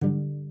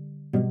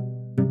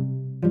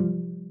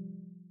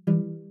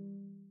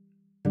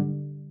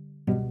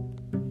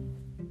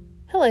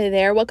Hello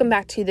there. Welcome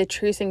back to the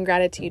Truth and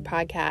Gratitude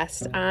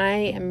podcast. I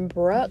am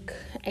Brooke,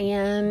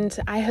 and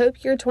I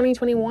hope your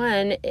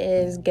 2021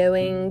 is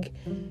going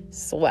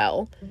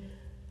swell.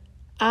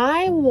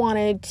 I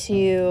wanted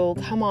to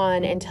come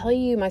on and tell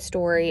you my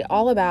story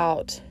all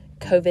about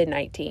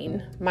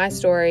COVID-19, my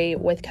story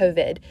with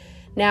COVID.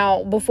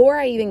 Now, before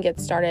I even get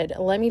started,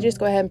 let me just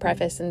go ahead and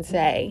preface and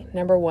say,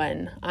 number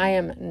one, I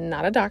am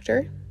not a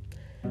doctor.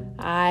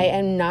 I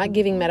am not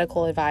giving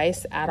medical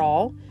advice at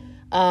all.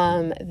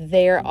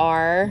 There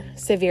are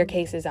severe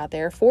cases out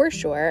there for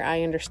sure.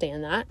 I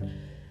understand that.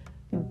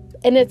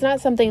 And it's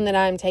not something that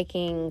I'm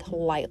taking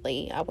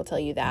lightly. I will tell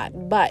you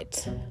that.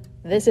 But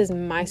this is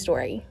my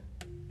story.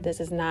 This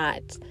is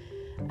not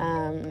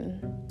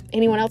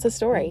anyone else's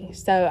story.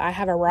 So I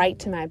have a right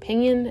to my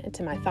opinion,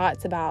 to my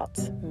thoughts about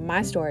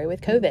my story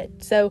with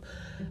COVID. So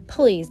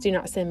please do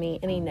not send me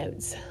any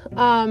notes.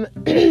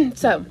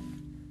 So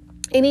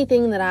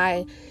anything that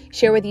I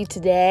share with you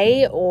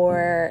today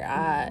or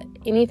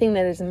anything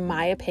that is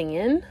my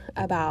opinion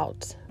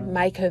about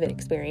my COVID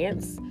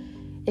experience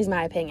is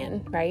my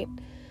opinion, right?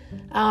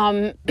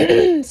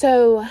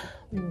 So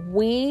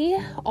we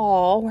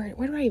all,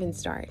 where do I even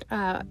start?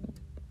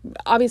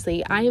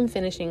 Obviously, I am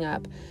finishing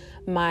up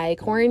my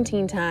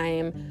quarantine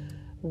time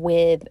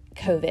with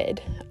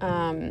COVID.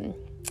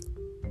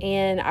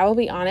 And I will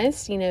be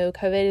honest,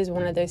 COVID is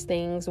one of those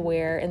things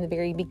where in the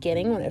very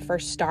beginning, when it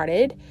first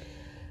started,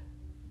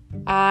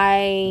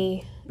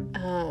 I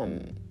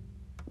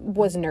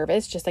was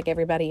nervous, just like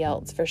everybody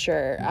else, for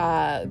sure.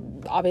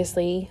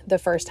 Obviously, the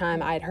first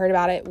time I'd heard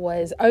about it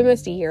was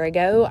almost a year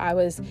ago. I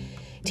was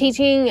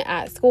teaching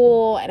at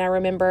school, and I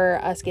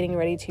remember us getting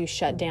ready to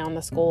shut down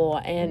the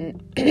school.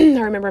 And I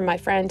remember my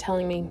friend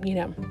telling me,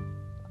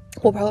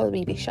 we'll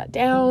probably be shut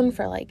down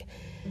for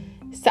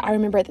so I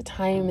remember at the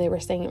time they were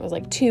saying it was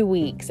 2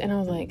 weeks. And I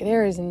was like,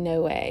 there is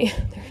no way.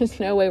 There's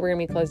no way we're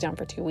going to be closed down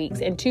for 2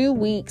 weeks. And 2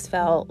 weeks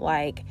felt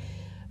like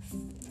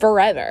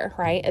forever,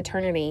 right?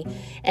 Eternity.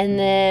 And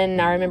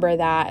then I remember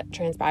that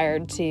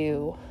transpired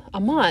to a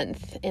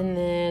month, and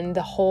then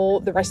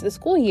the rest of the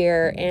school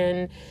year,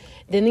 and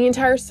then the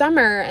entire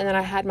summer. And then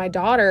I had my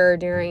daughter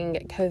during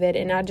COVID,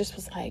 and I just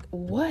was like,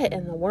 what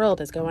in the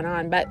world is going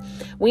on? But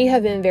we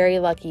have been very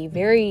lucky.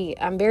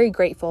 I'm very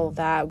grateful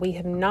that we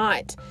have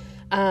not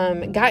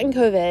gotten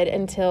COVID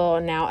until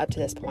now, up to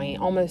this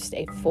point, almost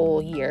a full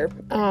year.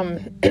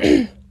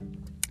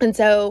 And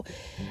so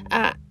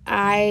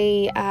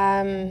I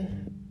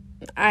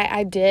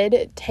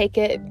did take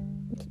it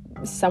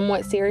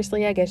somewhat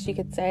seriously, I guess you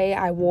could say.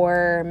 I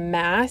wore a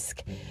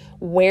mask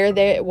where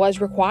it was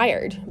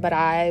required, but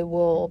I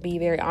will be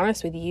very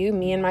honest with you,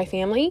 me and my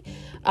family,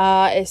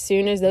 as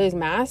soon as those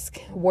masks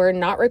were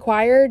not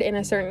required in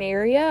a certain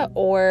area,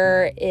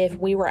 or if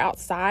we were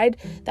outside,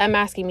 that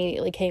mask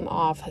immediately came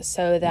off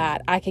so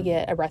that I could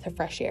get a breath of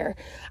fresh air.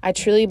 I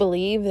truly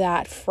believe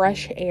that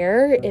fresh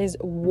air is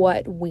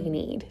what we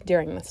need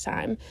during this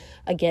time.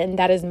 Again,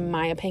 that is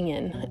my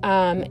opinion.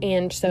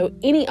 And so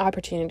any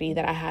opportunity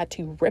that I had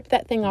to rip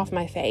that thing off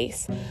my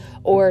face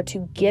or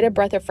to get a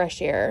breath of fresh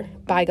air,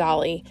 by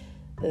golly,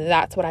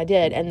 that's what I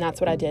did. And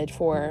that's what I did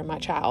for my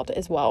child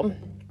as well.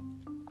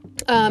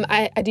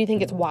 I do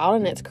think it's wild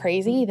and it's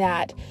crazy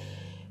that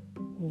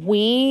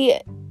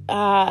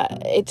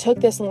it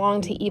took this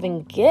long to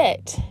even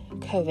get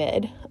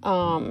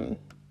COVID,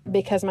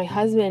 because my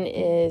husband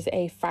is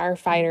a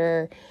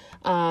firefighter,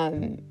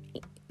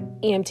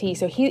 EMT.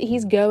 So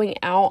he's going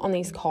out on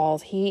these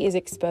calls. He is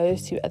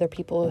exposed to other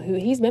people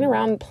he's been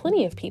around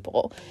plenty of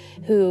people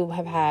who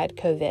have had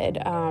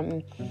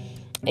COVID.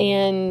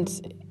 And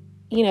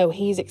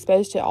he's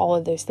exposed to all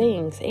of those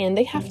things, and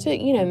they have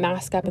to,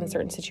 mask up in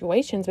certain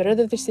situations, but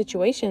other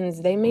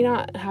situations, they may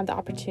not have the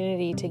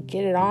opportunity to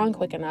get it on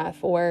quick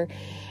enough, or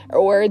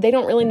they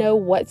don't really know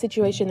what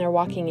situation they're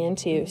walking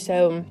into.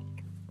 So,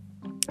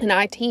 and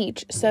I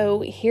teach,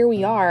 so here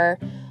we are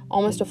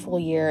almost a full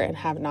year and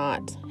have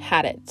not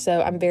had it.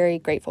 So I'm very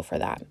grateful for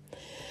that.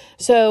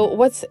 So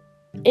what's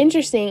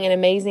interesting and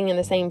amazing in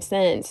the same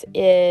sense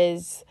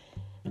is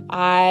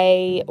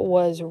I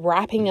was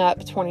wrapping up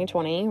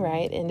 2020,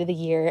 right, end of the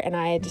year, and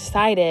I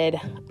decided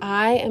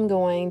I am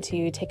going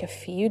to take a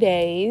few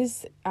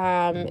days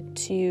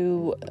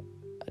to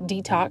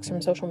detox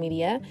from social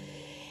media,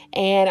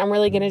 and I'm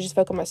really going to just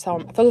focus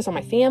on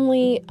my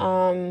family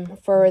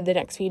for the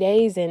next few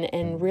days,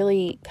 and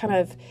really kind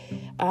of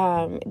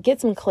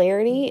get some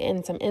clarity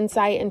and some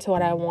insight into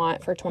what I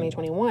want for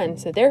 2021.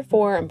 So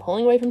therefore, I'm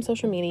pulling away from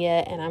social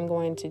media, and I'm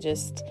going to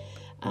just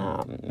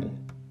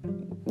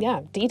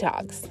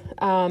detox.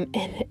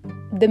 And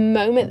the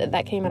moment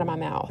that came out of my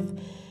mouth,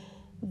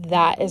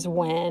 that is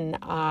when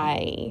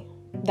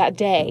that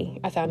day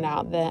I found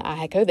out that I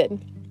had COVID.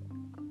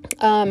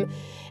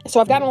 So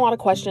I've gotten a lot of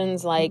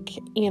questions like,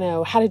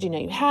 how did you know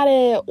you had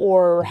it?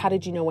 Or how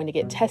did you know when to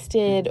get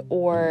tested?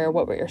 Or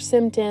what were your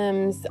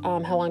symptoms?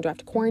 How long do I have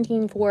to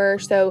quarantine for?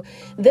 So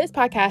this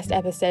podcast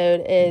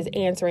episode is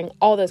answering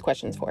all those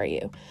questions for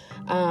you.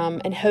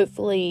 and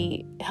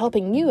hopefully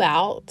helping you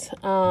out.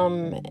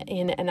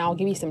 And I'll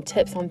give you some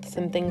tips on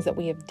some things that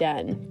we have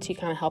done to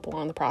kind of help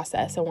along the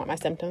process and what my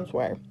symptoms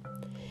were.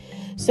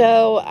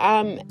 So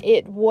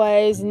it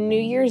was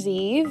New Year's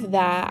Eve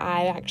that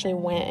I actually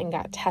went and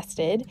got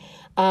tested.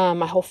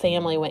 My whole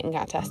family went and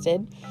got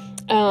tested.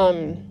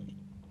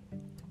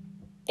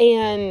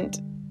 And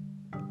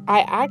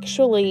I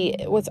actually,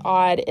 what's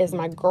odd is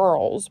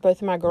both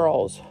of my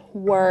girls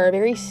were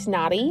very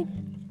snotty,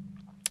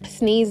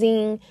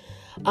 sneezing,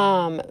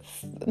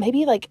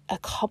 maybe like a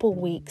couple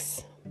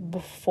weeks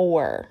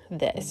before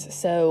this.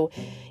 So,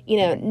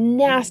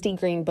 nasty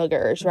green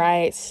boogers,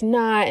 right?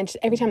 Snot. And just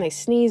every time they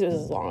sneeze, it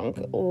was this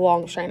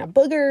long strain of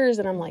boogers.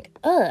 And I'm like,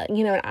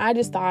 and I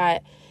just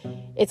thought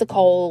it's a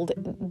cold,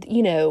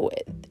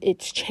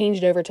 it's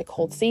changed over to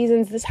cold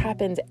seasons. This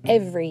happens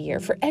every year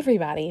for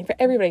everybody, for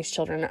everybody's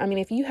children. I mean,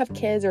 if you have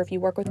kids or if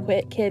you work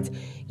with kids,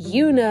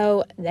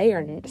 they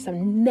are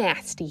some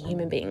nasty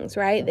human beings,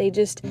 right? They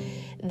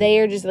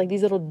are just like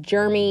these little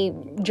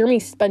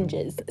germy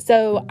sponges.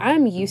 So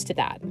I'm used to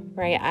that,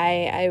 right?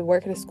 I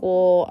work at a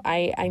school.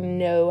 I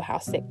know how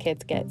sick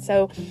kids get.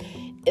 So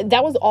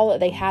that was all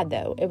that they had,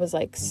 though. It was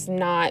like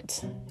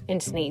snot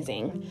and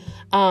sneezing.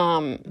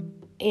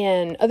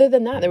 And other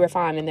than that, they were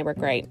fine and they were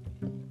great.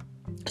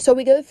 So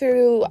we go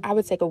through, I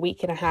would say, a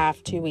week and a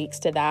half, 2 weeks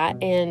to that.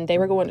 And they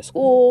were going to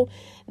school.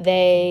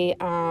 They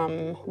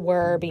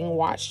were being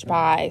watched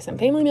by some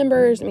family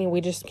members. I mean,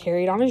 we just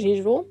carried on as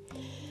usual.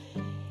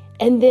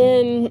 And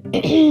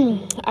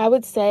then I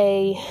would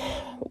say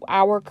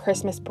our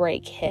Christmas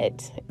break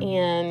hit.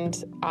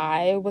 And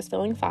I was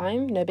feeling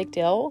fine. No big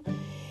deal.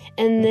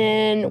 And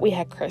then we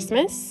had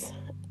Christmas.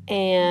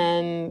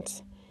 And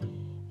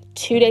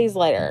 2 days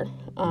later,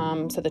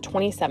 so the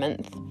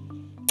 27th,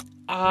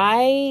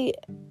 I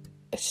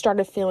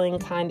started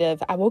feeling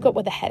I woke up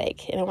with a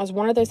headache, and it was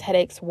one of those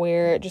headaches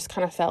where it just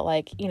kind of felt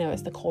like,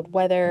 it's the cold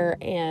weather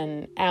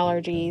and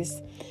allergies,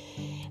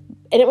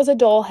 and it was a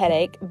dull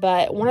headache,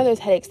 but one of those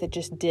headaches that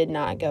just did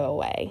not go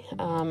away.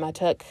 I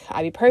took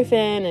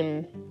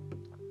ibuprofen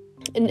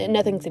and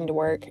nothing seemed to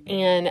work,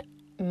 and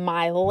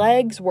my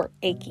legs were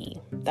achy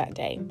that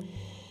day.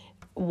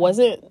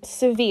 Wasn't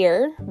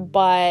severe,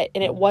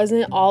 and it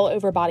wasn't all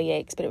over body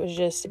aches, but it was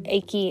just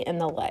achy in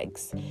the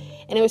legs.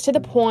 And it was to the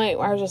point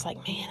where I was just like,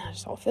 man, I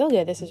just don't feel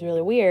good. This is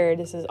really weird.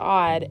 This is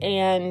odd.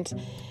 And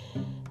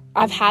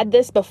I've had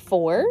this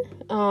before,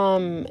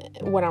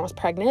 when I was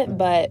pregnant,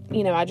 but,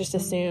 I just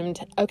assumed,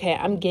 okay,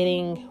 I'm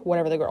getting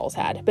whatever the girls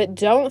had. But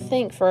don't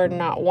think for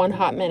not one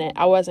hot minute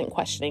I wasn't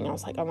questioning. I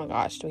was like, oh my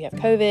gosh, do we have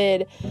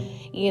COVID?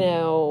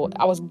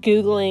 I was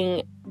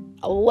Googling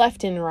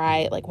left and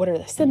right, like, what are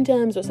the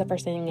symptoms? What's the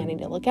first thing I need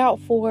to look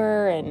out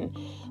for? And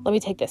let me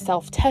take the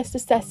self-test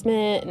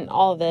assessment and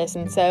all of this.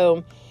 And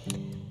so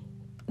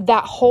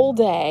that whole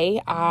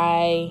day,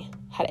 I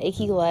had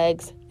achy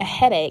legs, a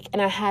headache,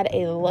 and I had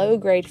a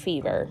low-grade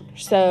fever.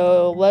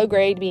 So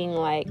low-grade being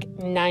like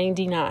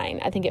 99.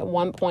 I think at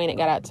one point it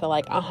got up to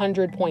like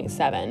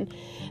 100.7.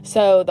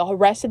 So the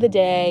rest of the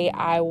day,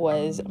 I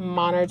was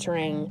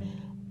monitoring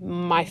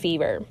my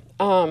fever.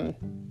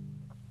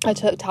 I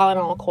took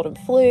Tylenol, cold and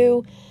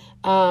flu,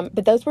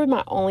 but those were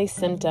my only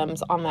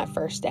symptoms on that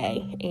first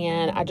day.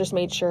 And I just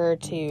made sure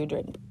to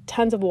drink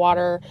tons of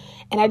water,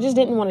 and I just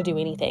didn't want to do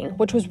anything,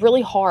 which was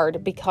really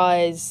hard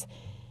because,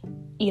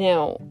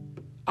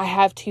 I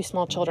have two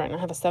small children. I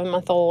have a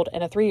 7-month-old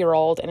and a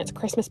 3-year-old, and it's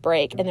Christmas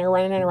break, and they're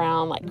running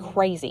around like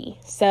crazy.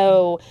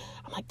 So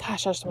I'm like,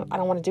 gosh, I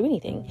don't want to do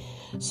anything.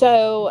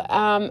 So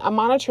I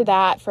monitored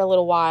that for a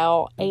little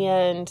while,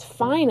 and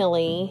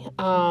finally,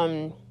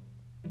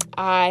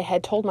 I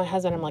had told my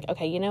husband, I'm like,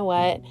 okay, you know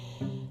what?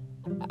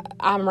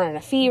 I'm running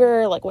a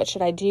fever. Like, what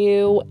should I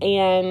do?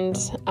 And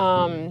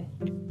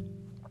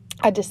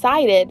I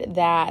decided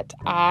that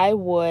I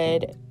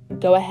would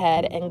go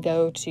ahead and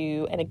go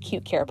to an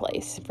acute care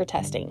place for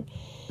testing.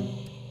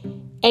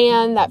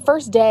 And that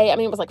first day,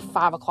 it was like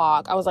 5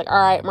 o'clock. I was like,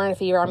 all right, I'm running a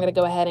fever. I'm going to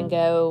go ahead and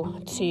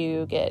go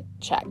to get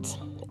checked.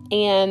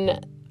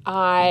 And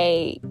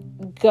I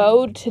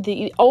go to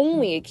the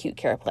only acute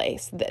care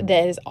place that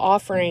is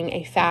offering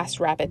a fast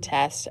rapid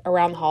test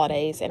around the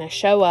holidays, and I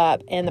show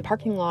up and the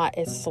parking lot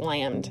is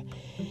slammed.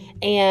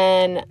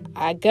 And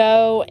I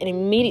go, and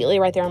immediately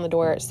right there on the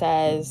door it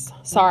says,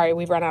 sorry,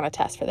 we've run out of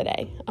tests for the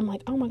day. I'm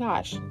like, oh my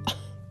gosh,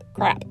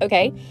 crap.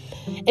 Okay.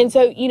 And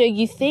so,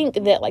 you think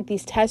that like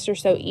these tests are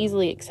so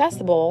easily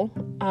accessible.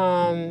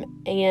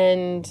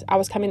 And I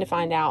was coming to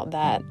find out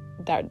that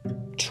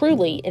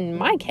truly, in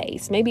my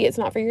case, maybe it's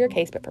not for your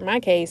case, but for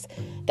my case,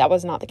 that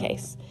was not the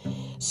case.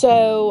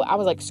 So I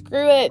was like,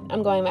 screw it.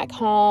 I'm going back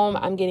home.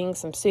 I'm getting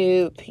some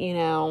soup,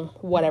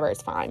 whatever.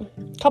 It's fine.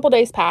 A couple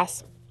days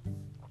pass.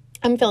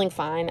 I'm feeling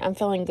fine. I'm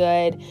feeling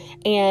good.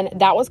 And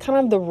that was kind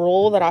of the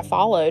rule that I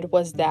followed,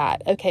 was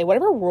that, okay,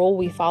 whatever rule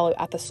we follow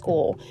at the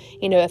school,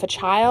 if a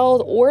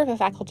child or if a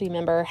faculty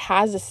member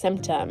has a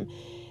symptom,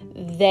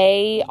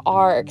 they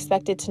are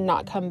expected to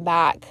not come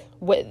back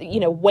with,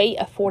 wait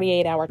a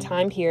 48-hour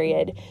time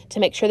period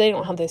to make sure they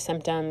don't have those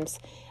symptoms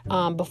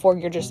before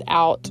you're just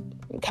out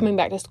coming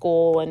back to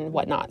school and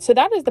whatnot. So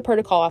that is the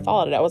protocol I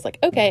followed. I was like,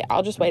 okay,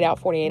 I'll just wait out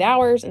 48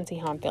 hours and see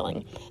how I'm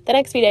feeling. The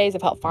next few days I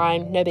felt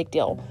fine, no big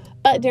deal.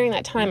 But during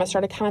that time, I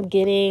started kind of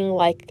getting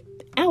like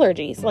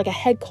allergies, like a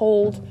head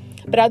cold.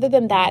 But other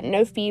than that,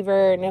 no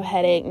fever, no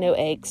headache, no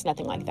aches,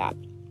 nothing like that.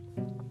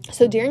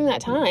 So during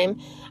that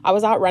time, I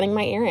was out running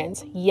my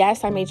errands.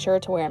 Yes, I made sure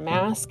to wear a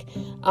mask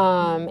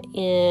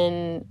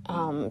in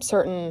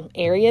certain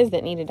areas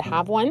that needed to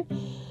have one.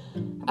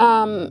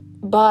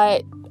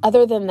 But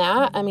other than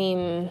that, I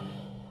mean,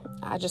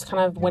 I just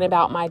kind of went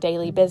about my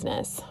daily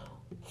business.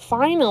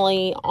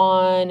 Finally,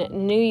 on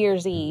New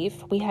Year's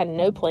Eve, we had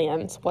no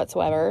plans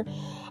whatsoever.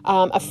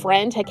 A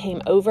friend had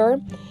came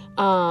over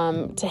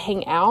to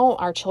hang out.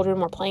 Our children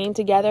were playing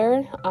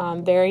together.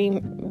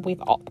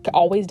 We've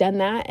always done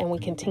that, and we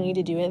continue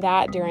to do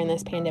that during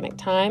this pandemic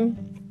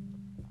time.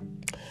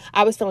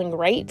 I was feeling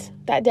great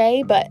that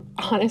day, but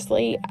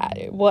honestly,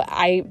 what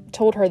I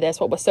told her this,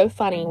 what was so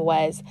funny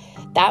was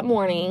that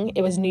morning,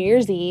 it was New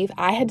Year's Eve,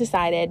 I had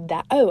decided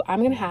that, I'm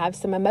going to have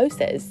some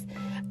mimosas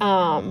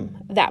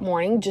that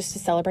morning just to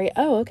celebrate.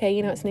 Okay,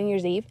 it's New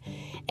Year's Eve.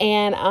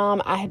 And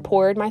I had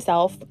poured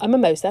myself a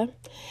mimosa,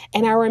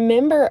 and I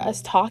remember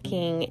us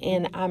talking,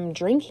 and I'm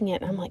drinking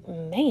it, and I'm like,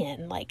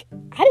 man, like,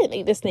 I didn't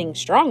think this thing's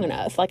strong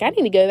enough. Like, I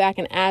need to go back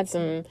and add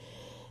some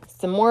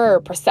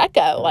more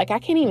Prosecco. Like, I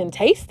can't even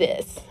taste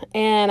this.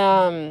 And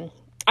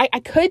I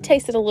could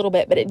taste it a little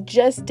bit, but it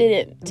just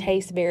didn't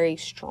taste very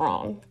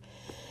strong.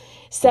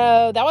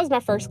 So that was my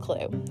first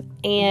clue.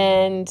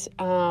 And,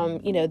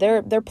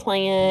 they're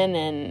playing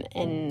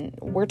and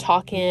we're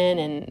talking,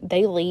 and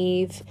they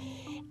leave.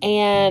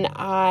 And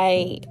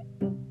I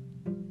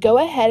go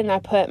ahead and I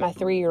put my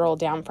 3-year-old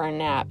down for a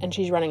nap, and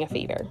she's running a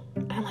fever.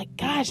 And I'm like,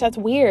 gosh, that's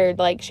weird.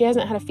 Like, she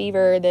hasn't had a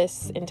fever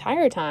this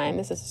entire time.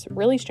 This is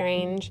really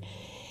strange.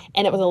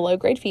 And it was a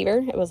low-grade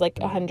fever. It was like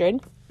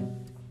 100.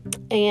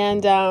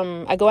 And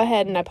I go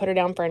ahead and I put her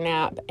down for a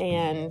nap,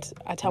 and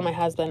I tell my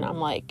husband, I'm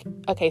like,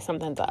 okay,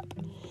 something's up.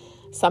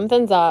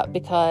 Something's up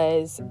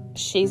because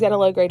she's got a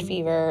low-grade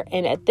fever.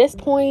 And at this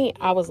point,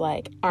 I was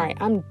like, all right,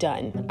 I'm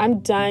done. I'm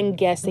done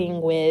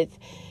guessing with,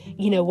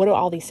 what do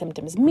all these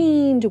symptoms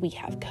mean? Do we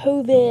have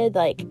COVID?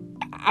 Like,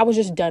 I was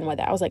just done with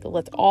it. I was like,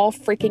 let's all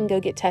freaking go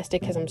get tested,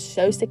 because I'm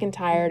so sick and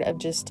tired of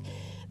just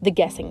the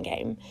guessing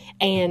game.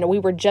 And we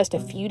were just a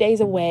few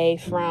days away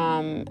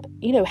from,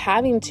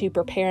 having to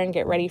prepare and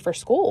get ready for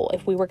school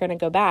if we were going to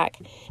go back.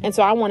 And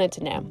so I wanted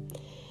to know.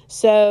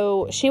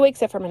 So she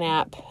wakes up from a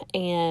nap,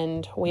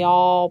 and we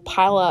all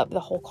pile up the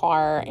whole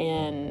car,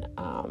 and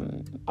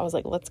I was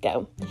like, let's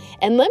go.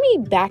 And let me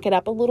back it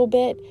up a little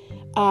bit.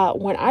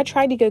 When I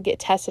tried to go get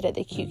tested at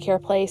the acute care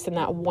place, and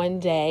that one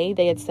day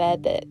they had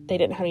said that they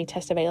didn't have any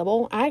tests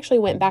available, I actually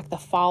went back the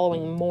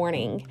following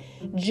morning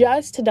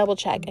just to double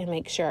check and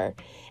make sure.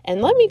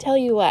 And let me tell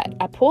you what,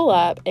 I pull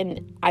up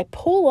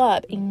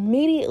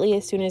immediately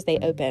as soon as they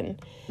open.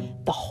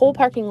 The whole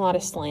parking lot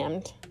is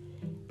slammed.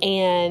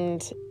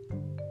 And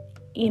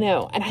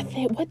and I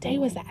think, what day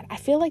was that? I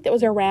feel like that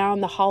was around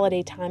the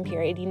holiday time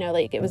period.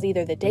 Like, it was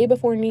either the day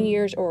before New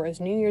Year's or it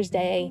was New Year's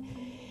Day.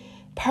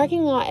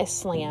 Parking lot is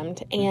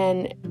slammed.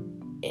 And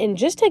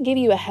just to give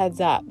you a heads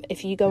up,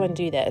 if you go and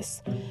do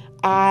this,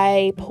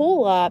 I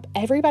pull up,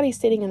 everybody's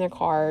sitting in their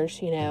cars,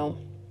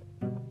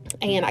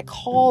 and I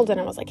called and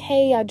I was like,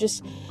 hey,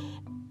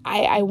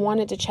 I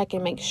wanted to check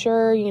and make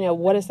sure,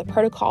 what is the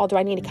protocol? Do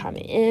I need to come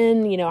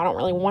in? I don't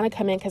really want to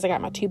come in because I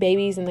got my 2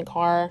 babies in the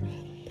car.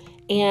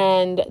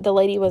 And the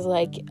lady was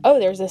like,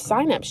 there's a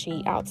sign-up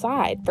sheet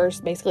outside.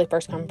 Basically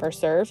first come, first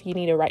serve. You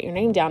need to write your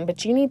name down,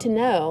 but you need to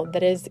know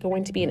that it's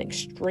going to be an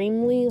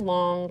extremely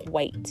long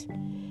wait.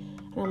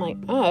 And I'm like,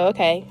 oh,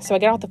 okay. So I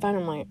get off the phone.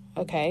 I'm like,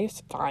 okay,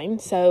 it's fine.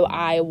 So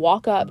I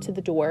walk up to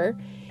the door.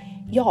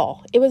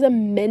 Y'all, it was a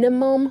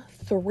minimum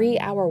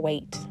 3-hour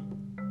wait.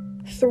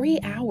 3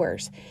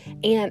 hours.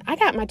 And I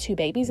got my 2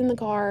 babies in the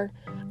car.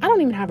 I don't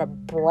even have a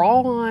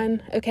bra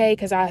on, okay,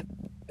 because I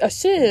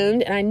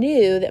assumed and I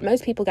knew that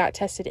most people got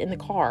tested in the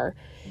car.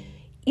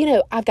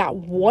 I've got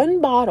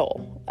 1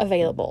 bottle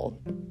available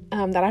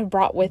that I've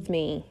brought with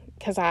me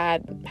because I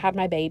had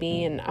my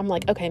baby, and I'm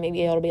like, okay,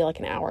 maybe it'll be like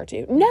an hour or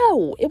 2.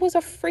 No, it was a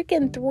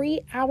freaking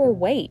 3-hour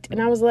wait.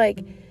 And I was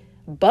like,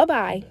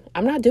 bye-bye.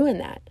 I'm not doing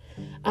that.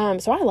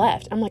 So I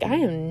left. I'm like, I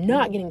am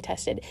not getting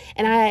tested.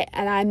 And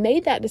I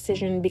made that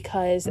decision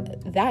because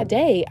that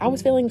day I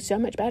was feeling so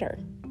much better.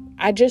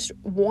 I just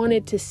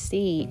wanted to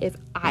see if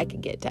I could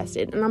get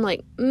tested. And I'm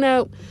like,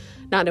 no,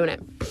 not doing it.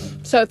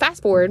 So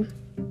fast forward,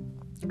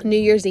 New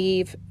Year's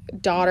Eve,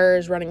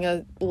 daughter's running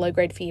a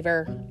low-grade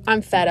fever.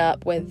 I'm fed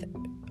up with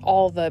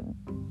all the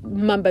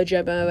mumbo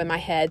jumbo in my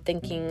head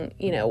thinking,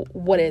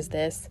 what is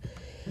this?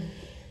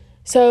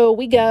 So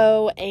we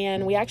go,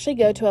 and we actually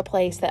go to a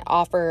place that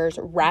offers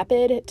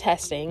rapid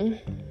testing.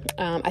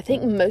 I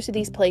think most of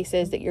these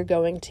places that you're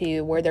going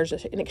to where there's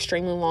an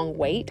extremely long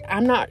wait,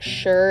 I'm not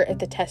sure if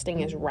the testing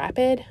is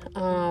rapid.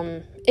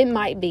 It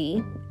might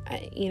be,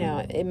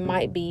 it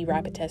might be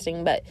rapid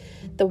testing, but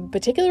the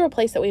particular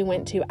place that we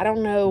went to, I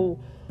don't know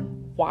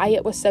why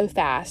it was so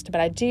fast, but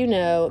I do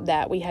know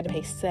that we had to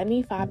pay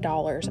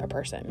 $75 a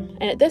person.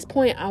 And at this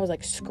point, I was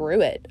like,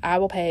 screw it. I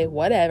will pay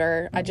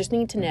whatever. I just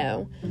need to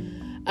know.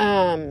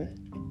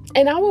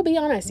 And I will be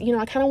honest,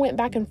 I kind of went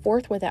back and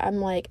forth with it. I'm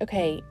like,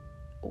 okay,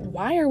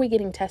 why are we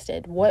getting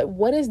tested?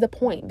 What is the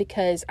point?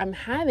 Because I'm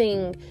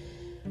having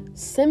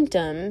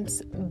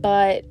symptoms,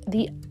 but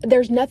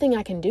there's nothing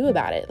I can do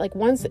about it. Like,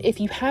 if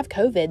you have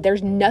COVID,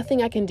 there's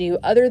nothing I can do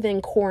other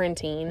than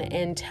quarantine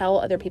and tell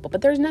other people,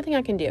 but there's nothing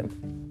I can do.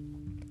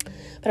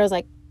 But I was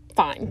like,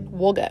 fine,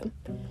 we'll go.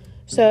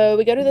 So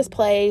we go to this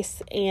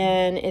place,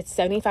 and it's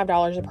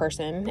 $75 a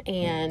person,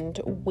 and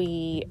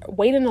we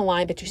wait in the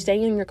line, but you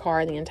stay in your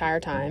car the entire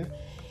time.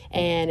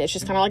 And it's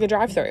just kind of like a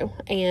drive-through,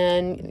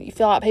 and you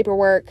fill out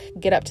paperwork,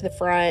 get up to the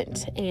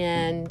front,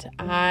 and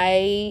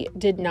I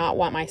did not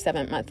want my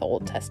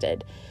 7-month-old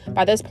tested.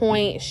 By this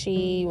point,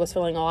 she was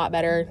feeling a lot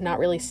better, not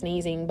really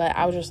sneezing, but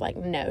I was just like,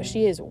 no,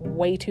 she is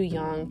way too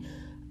young.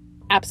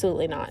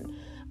 Absolutely not.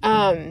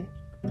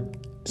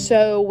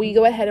 So we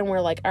go ahead and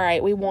we're like, all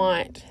right, we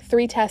want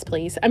 3 tests,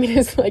 please. I mean,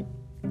 it's like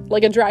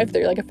a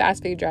drive-through, like a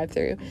fast food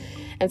drive-through.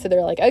 And so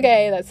they're like,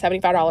 okay, that's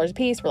 $75 a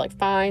piece. We're like,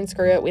 fine,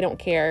 screw it. We don't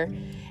care.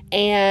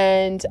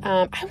 And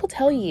I will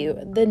tell you,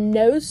 the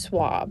nose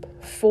swab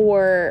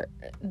for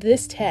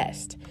this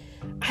test,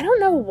 I don't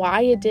know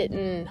why it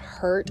didn't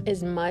hurt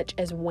as much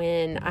as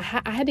when I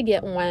had to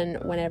get one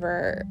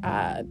whenever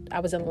I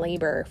was in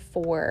labor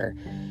for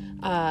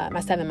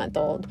my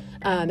 7-month-old.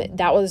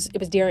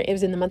 It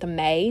was in the month of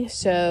May.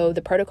 So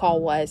the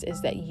protocol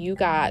is that you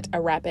got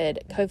a rapid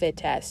COVID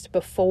test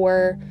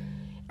before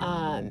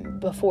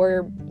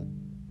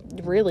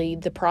really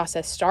the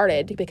process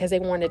started, because they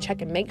wanted to check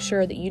and make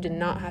sure that you did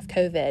not have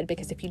COVID,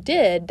 because if you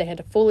did, they had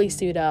to fully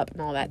suit up and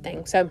all that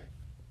thing. So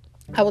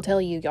I will tell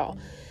you, y'all,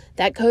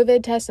 that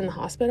COVID test in the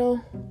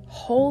hospital,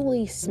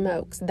 holy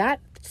smokes,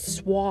 that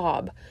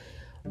swab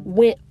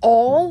went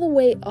all the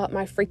way up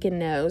my freaking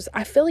nose.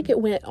 I feel like it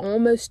went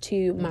almost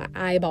to my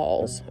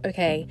eyeballs.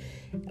 Okay.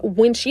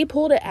 When she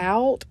pulled it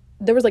out,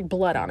 there was like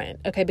blood on it.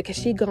 Okay. Because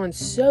she'd gone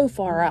so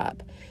far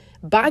up.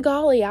 By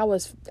golly, I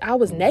was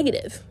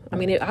negative. I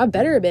mean, I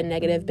better have been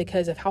negative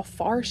because of how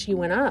far she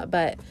went up,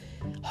 but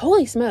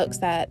holy smokes,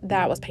 that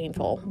was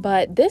painful.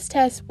 But this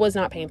test was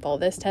not painful.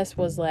 This test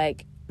was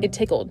like, it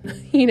tickled,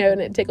 and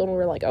it tickled, and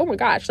we were like, oh my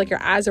gosh, like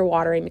your eyes are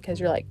watering because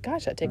you're like,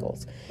 gosh, that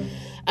tickles.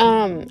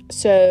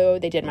 So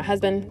they did my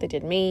husband, they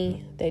did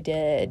me, they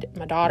did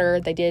my daughter,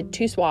 they did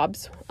 2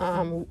 swabs,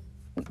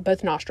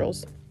 both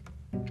nostrils.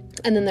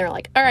 And then they're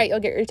like, all right, you'll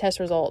get your test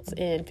results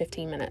in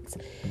 15 minutes.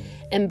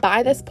 And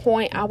by this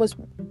point, I was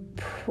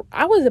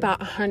about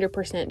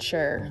 100%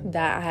 sure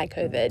that I had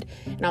COVID.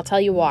 And I'll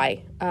tell you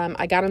why.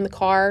 I got in the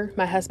car.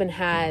 My husband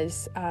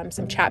has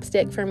some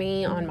chapstick for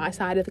me on my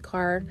side of the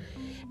car.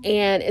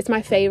 And it's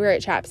my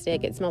favorite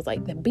chapstick. It smells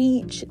like the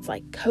beach. It's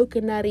like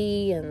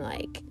coconutty and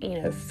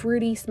like,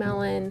 fruity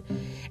smelling.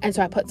 And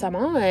so I put some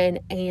on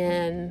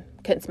and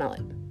couldn't smell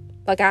it.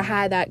 Like, I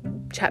had that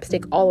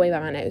chapstick all the way by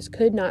my nose.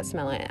 Could not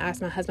smell it. I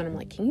asked my husband, I'm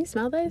like, can you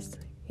smell this?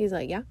 He's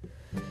like, yeah.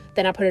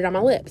 Then I put it on my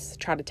lips,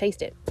 tried to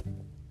taste it.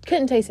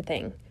 Couldn't taste a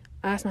thing.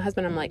 I asked my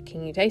husband, I'm like,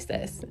 can you taste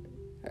this?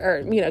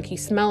 Or, can you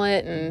smell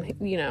it?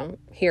 And,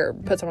 here,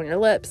 put some on your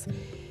lips.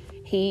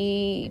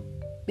 He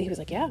was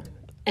like, yeah.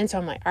 And so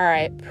I'm like, all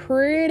right,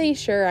 pretty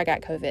sure I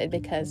got COVID,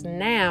 because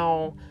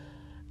now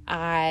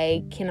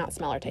I cannot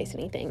smell or taste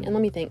anything. And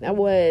let me think, that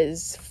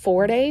was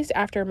 4 days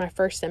after my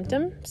first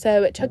symptom.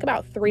 So it took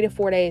about 3 to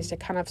 4 days to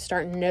kind of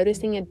start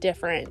noticing a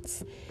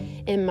difference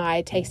in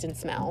my taste and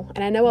smell.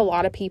 And I know a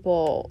lot of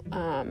people,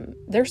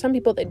 there's some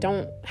people that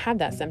don't have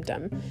that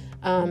symptom.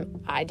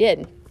 I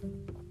did.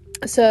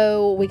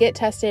 So we get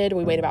tested.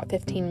 We wait about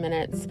 15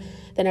 minutes.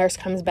 The nurse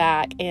comes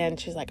back and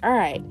she's like, all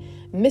right,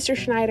 Mr.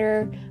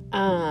 Schneider,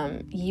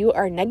 you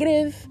are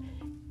negative.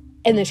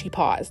 And then she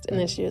paused, and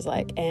then she was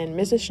like, and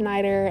Mrs.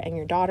 Schneider and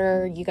your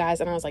daughter, you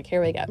guys, and I was like,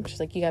 here we go. She's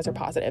like, you guys are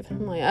positive.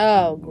 I'm like,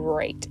 oh,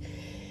 great.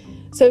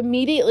 So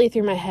immediately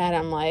through my head,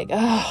 I'm like,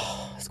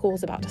 oh,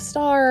 school's about to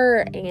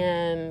start,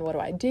 and what do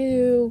I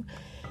do?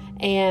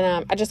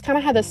 And I just kind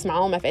of had this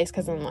smile on my face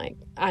because I'm like,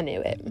 I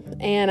knew it.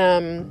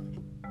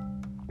 And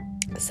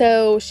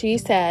so she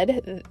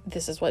said,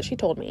 this is what she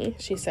told me.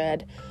 She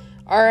said,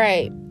 all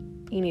right,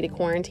 you need to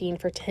quarantine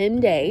for 10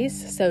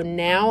 days. So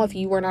now, if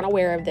you were not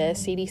aware of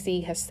this,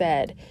 CDC has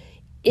said,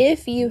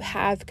 if you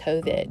have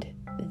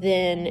COVID,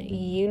 then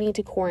you need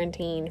to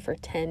quarantine for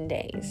 10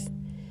 days.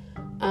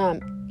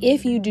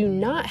 If you do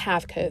not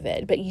have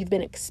COVID, but you've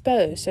been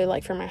exposed, so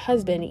like for my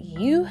husband,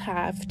 you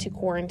have to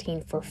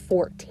quarantine for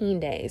 14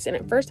 days. And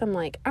at first I'm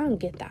like, I don't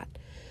get that.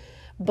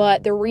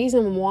 But the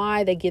reason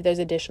why they give those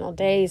additional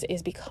days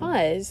is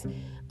because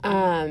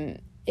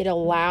it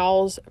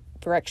allows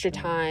for extra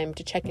time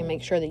to check and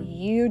make sure that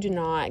you do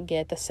not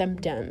get the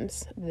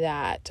symptoms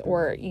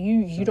or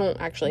you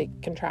don't actually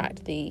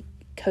contract the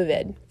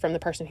COVID from the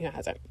person who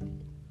has it.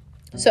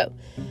 So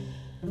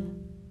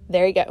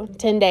there you go.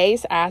 10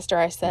 days. I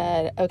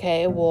said,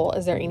 okay, well,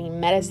 is there any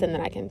medicine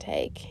that I can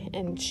take?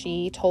 And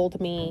she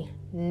told me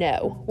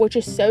No, which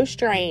is so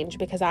strange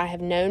because I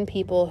have known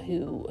people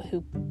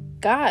who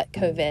got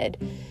COVID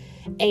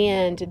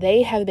and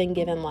they have been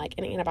given like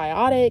an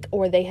antibiotic,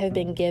 or they have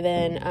been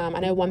given, I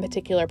know one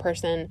particular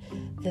person,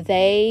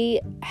 they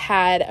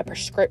had a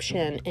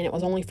prescription and it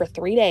was only for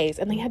 3 days,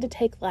 and they had to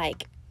take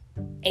like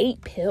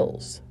 8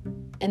 pills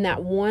in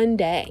that one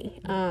day.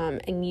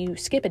 And you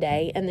skip a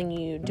day and then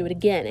you do it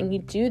again, and you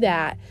do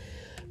that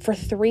for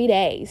 3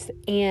 days.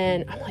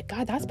 And I'm like,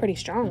 God, that's pretty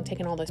strong,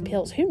 taking all those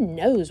pills. Who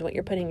knows what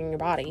you're putting in your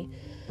body?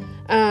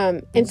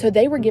 And so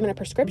they were given a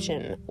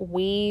prescription.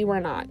 We were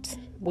not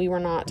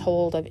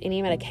told of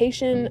any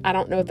medication. I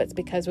don't know if it's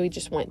because we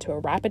just went to a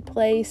rapid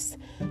place.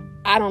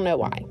 I don't know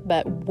why,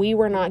 but we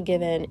were not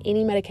given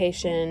any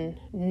medication,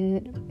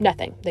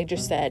 nothing. They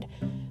just said,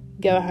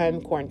 go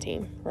home,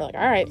 quarantine. We're like,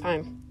 all right,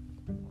 fine.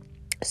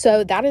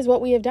 So that is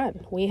what we have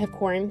done. We have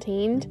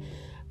quarantined.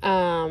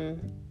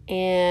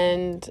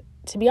 And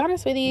to be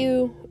honest with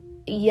you,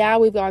 yeah,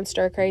 we've gone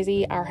stir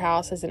crazy. Our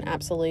house is an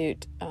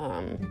absolute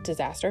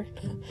disaster.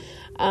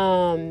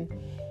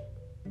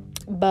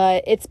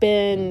 But it's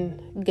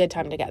been a good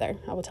time together.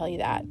 I will tell you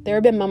that. There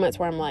have been moments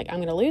where I'm like, I'm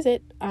going to lose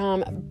it.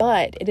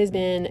 But it has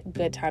been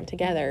good time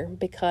together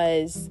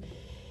because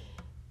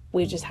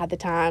we just had the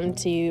time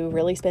to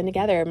really spend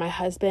together. My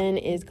husband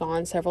is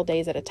gone several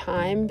days at a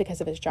time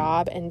because of his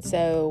job. And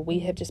so we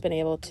have just been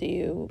able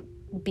to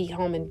be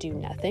home and do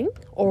nothing,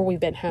 or we've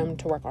been home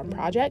to work on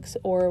projects,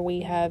 or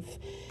we have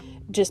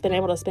just been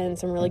able to spend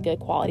some really good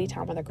quality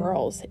time with the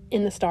girls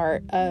in the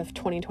start of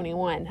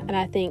 2021. And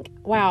I think,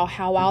 wow,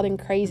 how wild and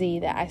crazy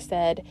that I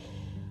said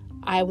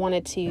I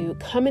wanted to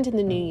come into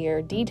the new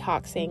year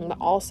detoxing, but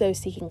also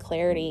seeking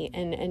clarity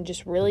and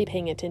just really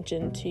paying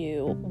attention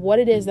to what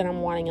it is that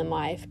I'm wanting in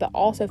life, but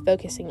also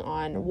focusing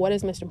on what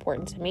is most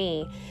important to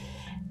me.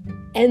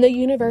 And the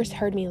universe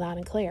heard me loud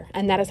and clear.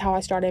 And that is how I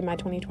started my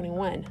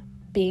 2021,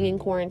 being in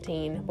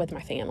quarantine with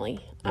my family.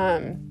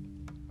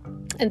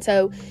 And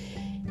so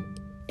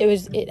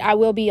I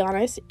will be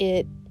honest,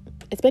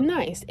 it's been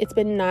nice. It's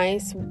been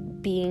nice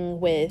being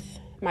with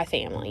my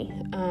family,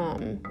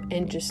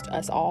 and just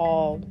us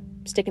all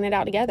sticking it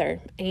out together.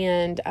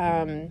 And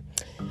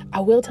I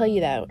will tell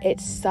you though,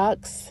 it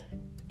sucks.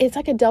 It's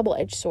like a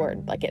double-edged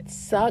sword. Like, it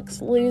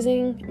sucks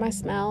losing my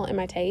smell and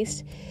my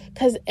taste,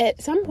 because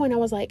at some point I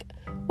was like,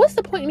 what's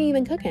the point in me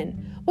even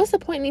cooking? What's the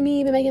point in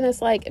me even making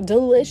this like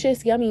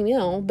delicious, yummy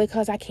meal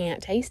because I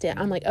can't taste it?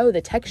 I'm like, oh,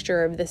 the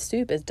texture of this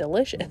soup is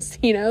delicious,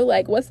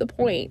 like, what's the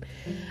point?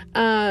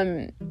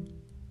 And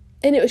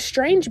it was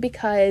strange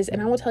because,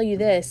 and I will tell you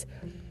this,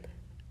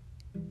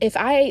 if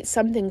I ate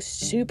something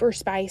super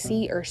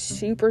spicy or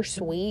super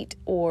sweet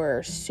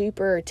or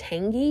super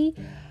tangy,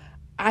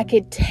 I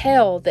could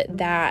tell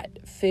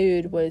that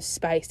food was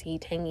spicy,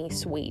 tangy,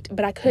 sweet,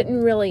 but I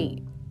couldn't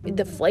really,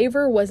 the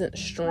flavor wasn't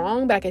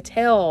strong, but I could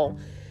tell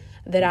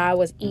that I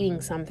was eating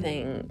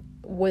something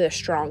with a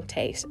strong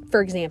taste.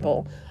 For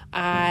example,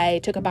 I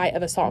took a bite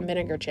of a salt and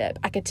vinegar chip.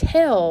 I could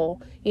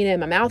tell, my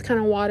mouth kind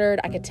of watered.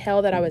 I could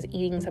tell that I was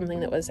eating something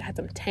that had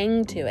some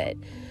tang to it,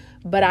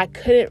 but I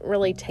couldn't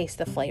really taste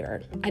the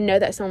flavor. I know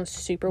that sounds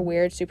super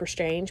weird, super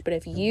strange, but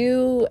if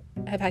you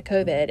have had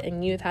COVID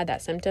and you've had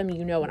that symptom,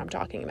 you know what I'm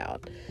talking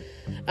about.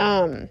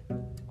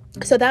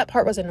 So that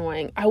part was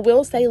annoying. I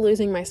will say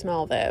losing my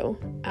smell though,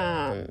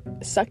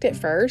 sucked at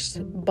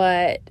first,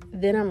 but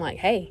then I'm like,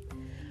 hey,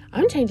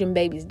 I'm changing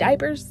babies'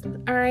 diapers.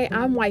 All right.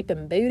 I'm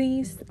wiping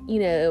booties.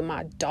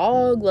 My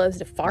dog loves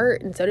to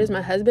fart, and so does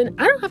my husband.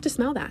 I don't have to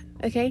smell that.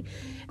 Okay.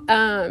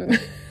 I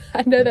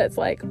know that's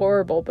like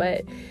horrible,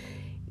 but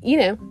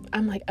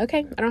I'm like,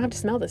 okay, I don't have to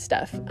smell this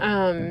stuff.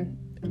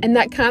 And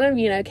that kind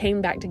of,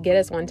 came back to get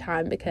us one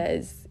time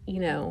because,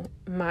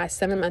 my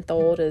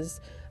 7-month-old is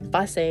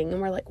fussing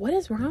and we're like, what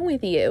is wrong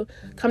with you?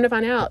 Come to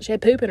find out, she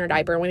had poop in her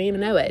diaper. We didn't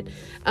even know it.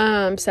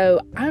 So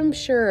I'm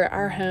sure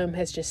our home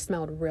has just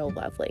smelled real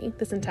lovely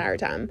this entire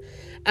time.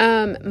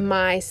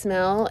 My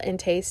smell and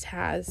taste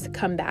has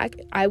come back.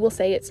 I will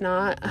say it's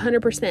not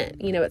 100%,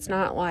 it's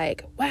not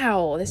like,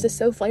 wow, this is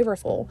so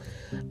flavorful.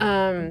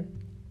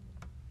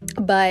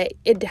 But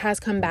it has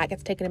come back.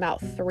 It's taken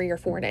about 3 or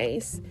 4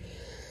 days.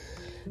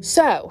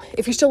 So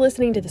if you're still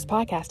listening to this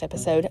podcast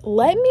episode,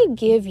 let me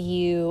give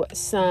you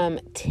some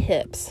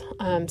tips,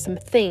 some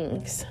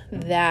things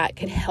that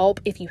could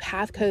help if you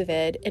have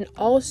COVID, and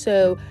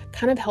also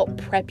kind of help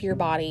prep your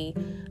body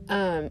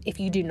if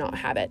you do not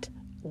have it.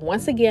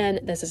 Once again,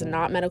 this is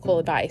not medical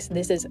advice.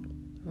 This is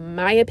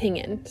my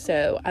opinion.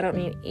 So I don't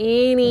mean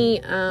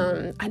any,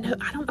 I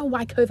don't know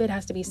why COVID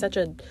has to be such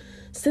a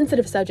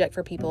sensitive subject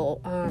for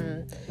people.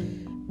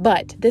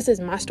 But this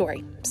is my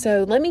story.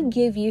 So let me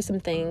give you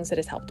some things that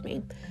has helped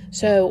me.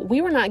 So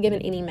we were not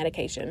given any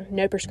medication,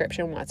 no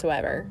prescription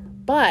whatsoever,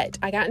 but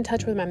I got in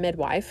touch with my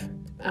midwife,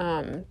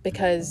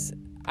 because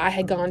I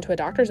had gone to a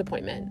doctor's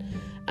appointment,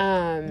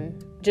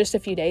 just a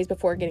few days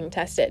before getting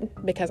tested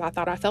because I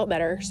thought I felt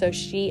better. So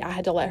I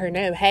had to let her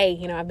know,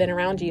 hey, I've been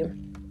around you.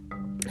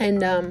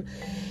 And,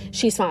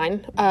 she's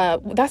fine.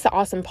 That's the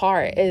awesome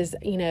part is,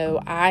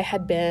 I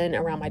had been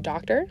around my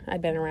doctor,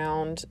 I'd been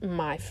around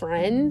my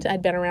friend,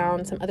 I'd been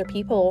around some other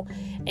people,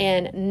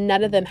 and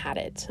none of them had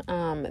it.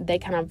 They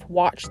kind of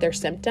watched their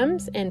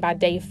symptoms, and by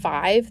day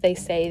 5, they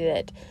say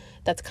that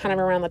that's kind of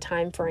around the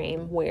time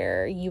frame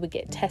where you would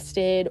get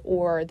tested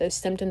or those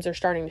symptoms are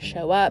starting to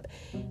show up.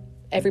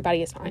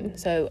 Everybody is fine.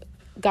 So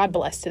God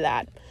bless to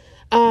that.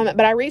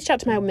 But I reached out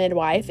to my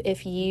midwife.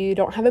 If you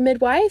don't have a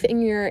midwife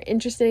and you're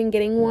interested in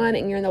getting one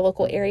and you're in the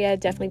local area,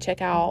 definitely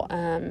check out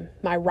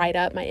my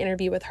write-up, my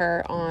interview with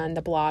her on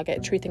the blog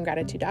at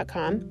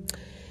truthandgratitude.com.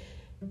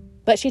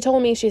 But she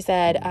told me, she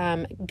said,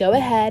 go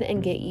ahead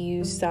and get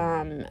you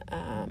some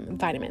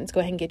vitamins. Go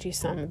ahead and get you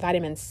some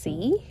vitamin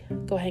C.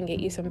 Go ahead and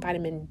get you some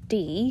vitamin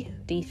D,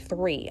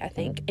 D3, I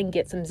think, and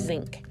get some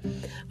zinc.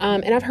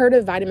 And I've heard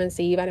of vitamin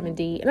C, vitamin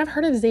D, and I've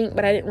heard of zinc,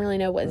 but I didn't really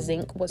know what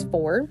zinc was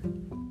for.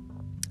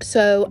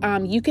 So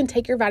you can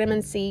take your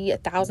vitamin C,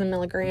 1,000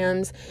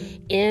 milligrams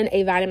in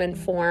a vitamin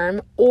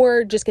form,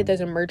 or just get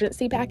those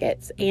emergency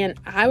packets. And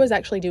I was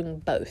actually doing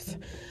both,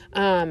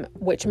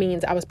 which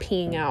means I was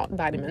peeing out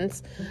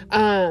vitamins.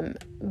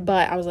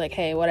 But I was like,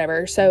 hey,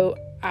 whatever. So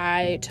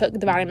I took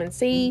the vitamin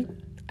C,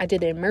 I did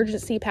the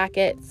emergency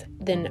packets,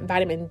 then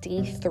vitamin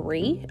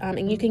D3,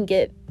 and you can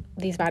get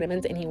these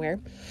vitamins anywhere.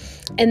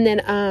 And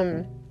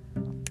then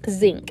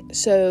zinc.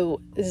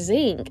 So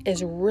zinc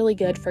is really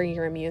good for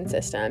your immune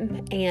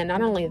system. And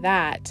not only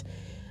that,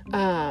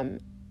 on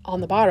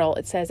the bottle,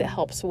 it says it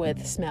helps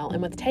with smell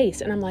and with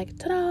taste. And I'm like,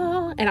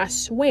 ta-da! And I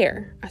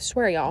swear,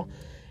 y'all,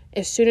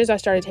 as soon as I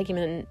started taking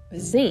in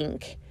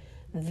zinc,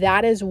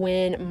 that is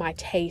when my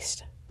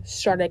taste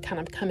started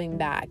kind of coming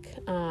back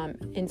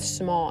in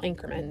small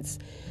increments.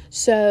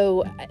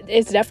 So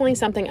it's definitely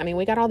something,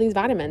 we got all these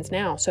vitamins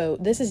now. So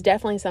this is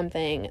definitely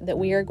something that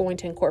we are going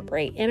to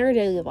incorporate in our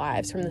daily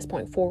lives from this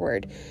point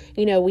forward.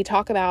 We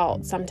talk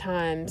about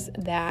sometimes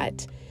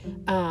that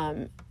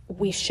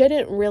we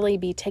shouldn't really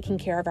be taking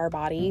care of our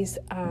bodies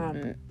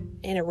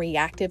in a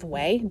reactive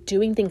way,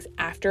 doing things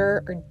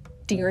after or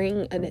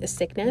during a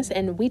sickness,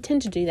 and we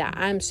tend to do that.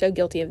 I'm so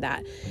guilty of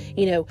that.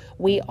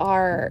 We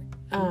are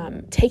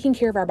taking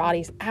care of our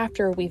bodies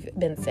after we've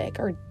been sick,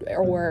 or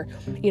we're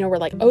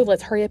like, oh,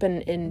 let's hurry up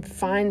and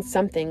find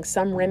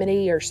some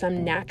remedy or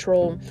some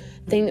natural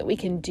thing that we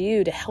can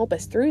do to help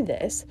us through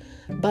this.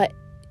 But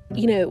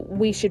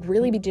we should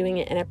really be doing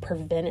it in a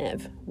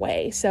preventive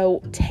way.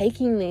 So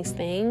taking these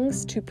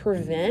things to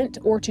prevent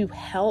or to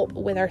help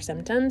with our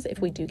symptoms if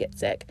we do get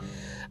sick.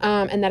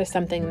 And that is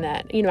something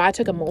that, I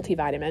took a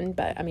multivitamin,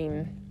 but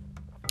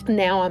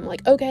now I'm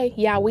like, okay,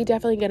 yeah, we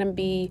definitely going to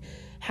be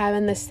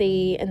having the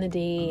C and the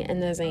D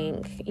and the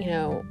zinc,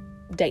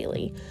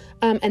 daily.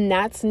 And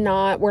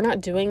we're not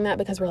doing that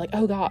because we're like,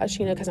 oh gosh,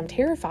 because I'm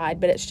terrified,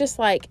 but it's just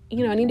like,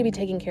 I need to be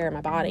taking care of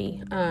my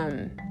body,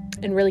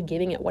 and really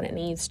giving it what it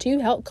needs to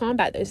help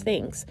combat those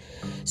things.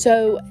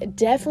 So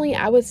definitely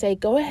I would say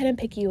go ahead and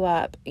pick you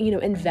up,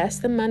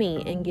 invest the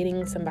money in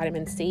getting some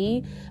vitamin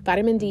C,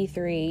 vitamin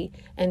D3,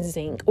 and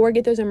zinc, or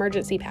get those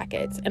emergency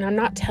packets. And I'm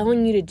not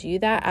telling you to do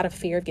that out of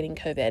fear of getting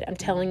COVID. I'm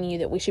telling you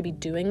that we should be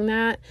doing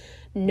that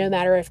no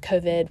matter if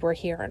COVID were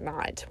here or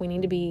not. We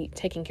need to be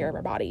taking care of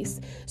our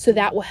bodies. So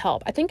that will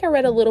help. I think I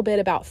read a little bit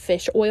about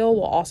fish oil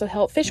will also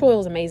help. Fish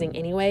oil is amazing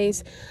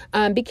anyways.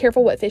 Be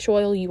careful what fish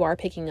oil you are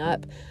picking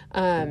up.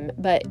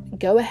 But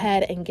go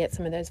ahead and get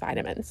some of those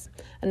vitamins.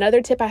 Another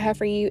tip I have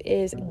for you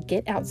is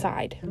get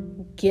outside.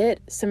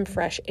 Get some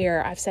fresh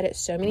air. I've said it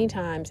so many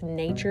times.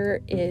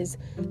 Nature is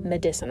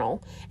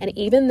medicinal. And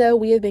even though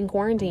we have been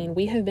quarantined,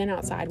 we have been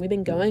outside. We've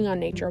been going on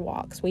nature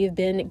walks. We have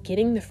been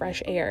getting the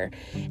fresh air,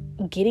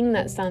 getting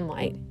that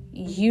sunlight.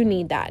 You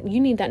need that. You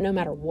need that no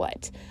matter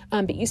what.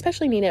 But you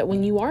especially need it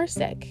when you are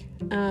sick.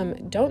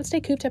 Don't stay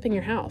cooped up in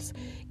your house.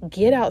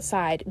 Get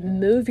outside,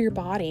 move your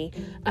body.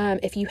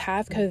 If you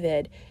have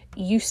COVID,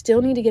 you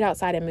still need to get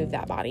outside and move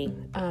that body.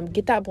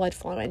 Get that blood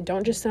flowing.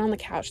 Don't just sit on the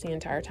couch the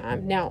entire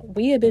time. Now,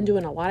 we have been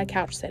doing a lot of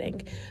couch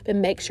sitting, but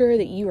make sure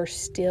that you are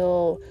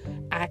still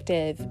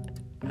active.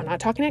 I'm not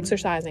talking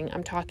exercising.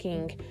 I'm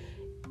talking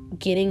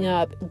getting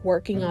up,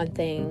 working on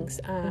things,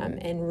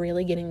 and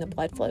really getting the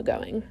blood flow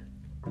going.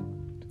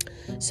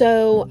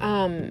 So,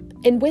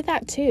 and with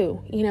that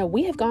too,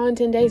 we have gone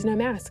 10 days no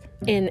mask,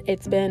 and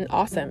it's been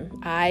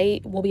awesome.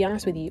 I will be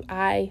honest with you,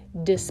 I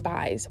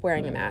despise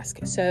wearing a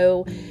mask.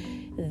 So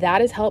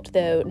that has helped,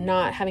 though,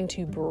 not having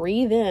to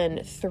breathe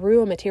in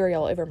through a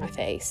material over my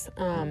face.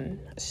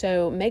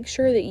 So make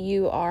sure that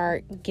you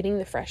are getting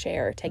the fresh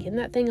air, taking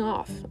that thing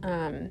off,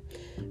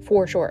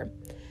 for sure.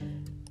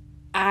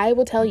 I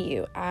will tell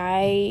you,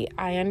 I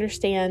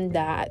understand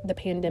that the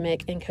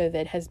pandemic and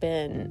COVID has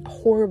been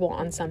horrible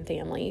on some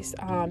families.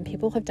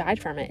 People have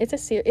died from it. It's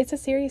a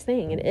serious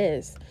thing. It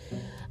is.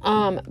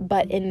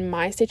 But in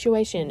my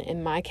situation,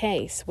 in my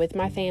case, with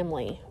my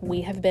family,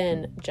 we have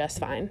been just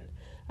fine.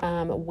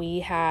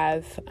 We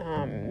have,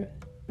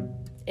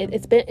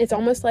 it's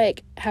almost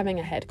like having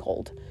a head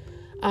cold.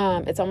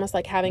 It's almost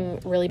like having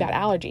really bad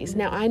allergies.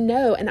 Now, I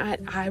know, and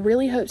I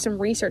really hope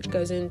some research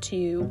goes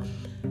into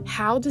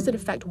how does it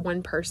affect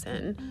one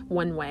person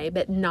one way,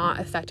 but not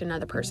affect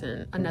another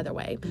person another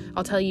way.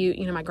 I'll tell you,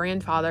 my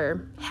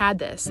grandfather had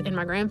this, and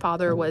my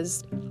grandfather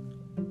was,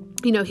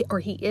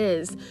 he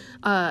is,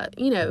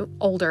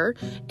 older,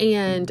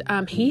 and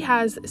he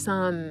has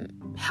some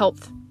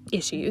health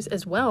issues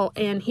as well,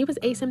 and he was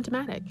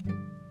asymptomatic.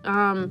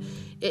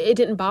 It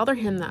didn't bother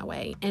him that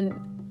way, and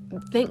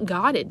thank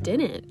God it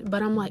didn't.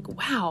 But I'm like,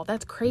 wow,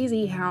 that's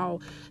crazy how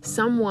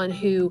someone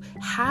who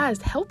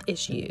has health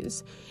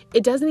issues,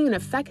 it doesn't even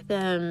affect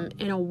them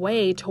in a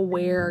way to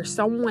where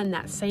someone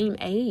that same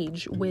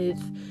age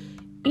with,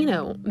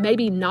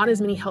 maybe not as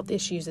many health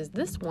issues as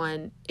this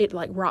one, it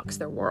like rocks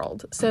their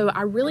world. So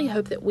I really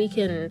hope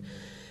that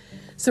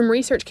some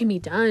research can be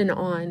done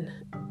on,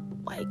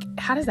 like,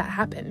 how does that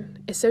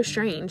happen? It's so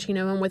strange,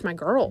 and with my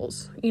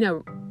girls,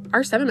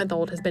 our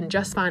 7-month-old has been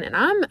just fine, and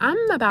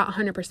I'm about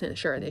 100%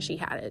 sure that she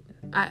had it.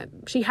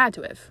 She had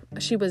to have.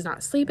 She was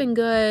not sleeping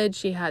good.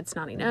 She had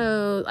snotty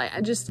nose.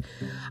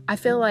 I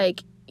feel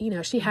like,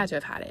 she had to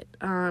have had it.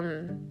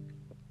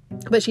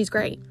 But she's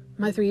great.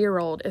 My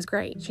 3-year-old is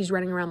great. She's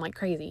running around like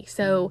crazy.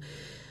 So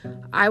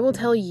I will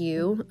tell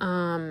you,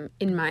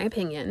 in my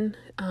opinion,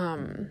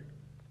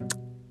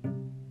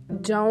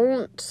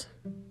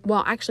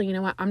 actually, you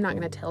know what? I'm not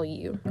going to tell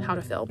you how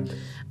to feel.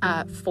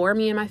 For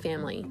me and my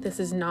family, this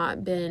has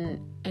not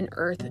been an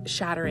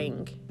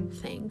earth-shattering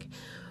thing.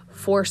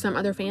 For some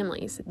other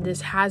families,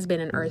 this has been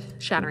an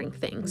earth-shattering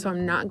thing. So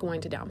I'm not going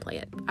to downplay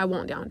it. I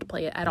won't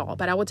downplay it at all.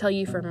 But I will tell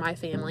you, for my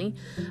family,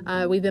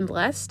 we've been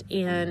blessed,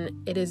 and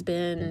it has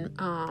been,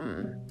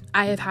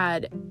 I have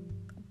had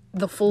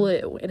the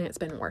flu, and it's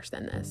been worse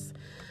than this.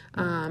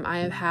 I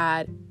have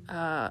had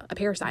a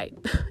parasite,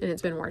 and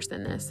it's been worse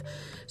than this.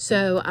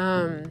 So,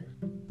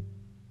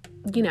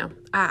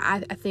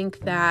 I think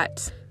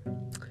that,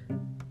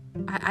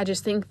 I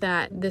just think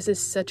that this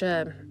is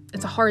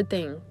it's a hard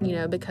thing,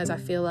 because I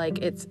feel like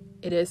it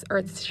is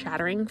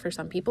earth-shattering for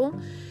some people,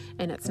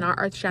 and it's not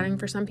earth-shattering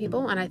for some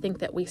people. And I think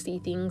that we see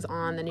things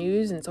on the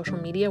news and social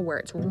media where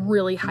it's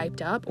really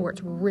hyped up or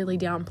it's really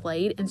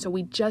downplayed, and so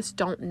we just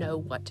don't know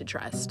what to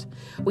trust.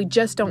 We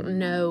just don't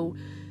know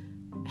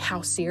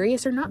how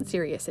serious or not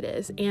serious it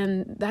is,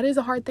 and that is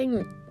a hard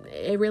thing.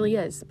 It really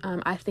is.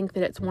 I think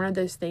that it's one of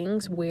those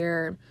things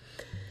where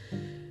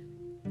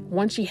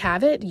once you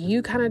have it,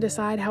 you kind of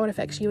decide how it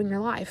affects you in your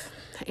life.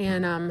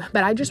 And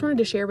but I just wanted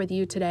to share with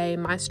you today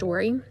my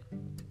story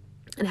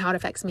and how it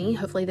affects me.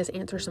 Hopefully this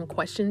answers some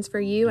questions for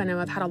you. I know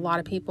I've had a lot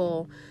of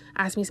people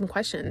ask me some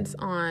questions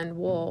on,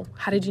 well,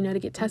 how did you know to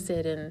get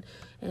tested,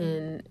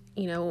 and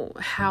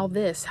how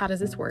does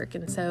this work?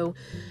 And so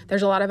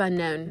there's a lot of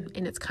unknown,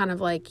 and it's kind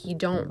of like you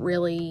don't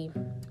really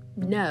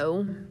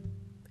know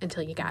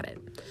until you got it.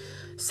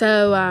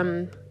 So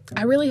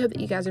I really hope that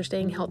you guys are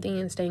staying healthy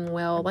and staying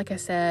well. Like I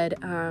said,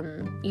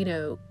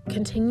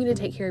 continue to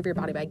take care of your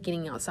body by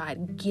getting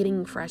outside,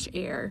 getting fresh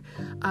air,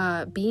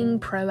 being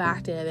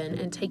proactive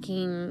and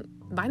taking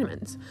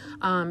vitamins,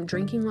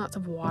 drinking lots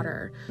of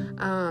water.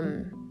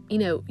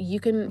 You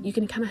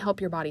can kind of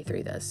help your body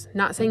through this.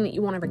 Not saying that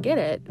you won't ever get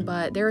it,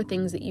 but there are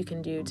things that you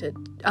can do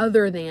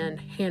other than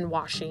hand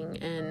washing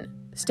and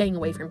staying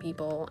away from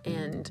people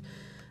and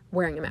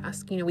wearing a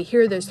mask. We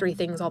hear those 3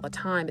 things all the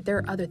time, but there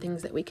are other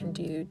things that we can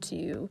do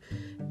to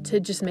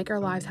just make our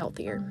lives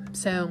healthier.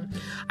 So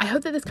I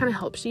hope that this kind of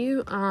helps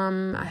you.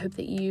 I hope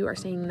that you are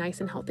staying nice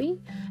and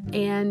healthy,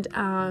 and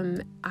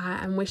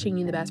I'm wishing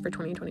you the best for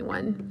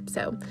 2021.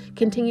 So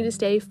continue to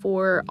stay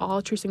for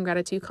all Truth and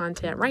Gratitude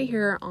content right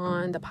here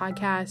on the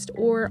podcast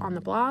or on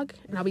the blog,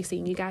 and I'll be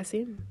seeing you guys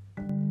soon.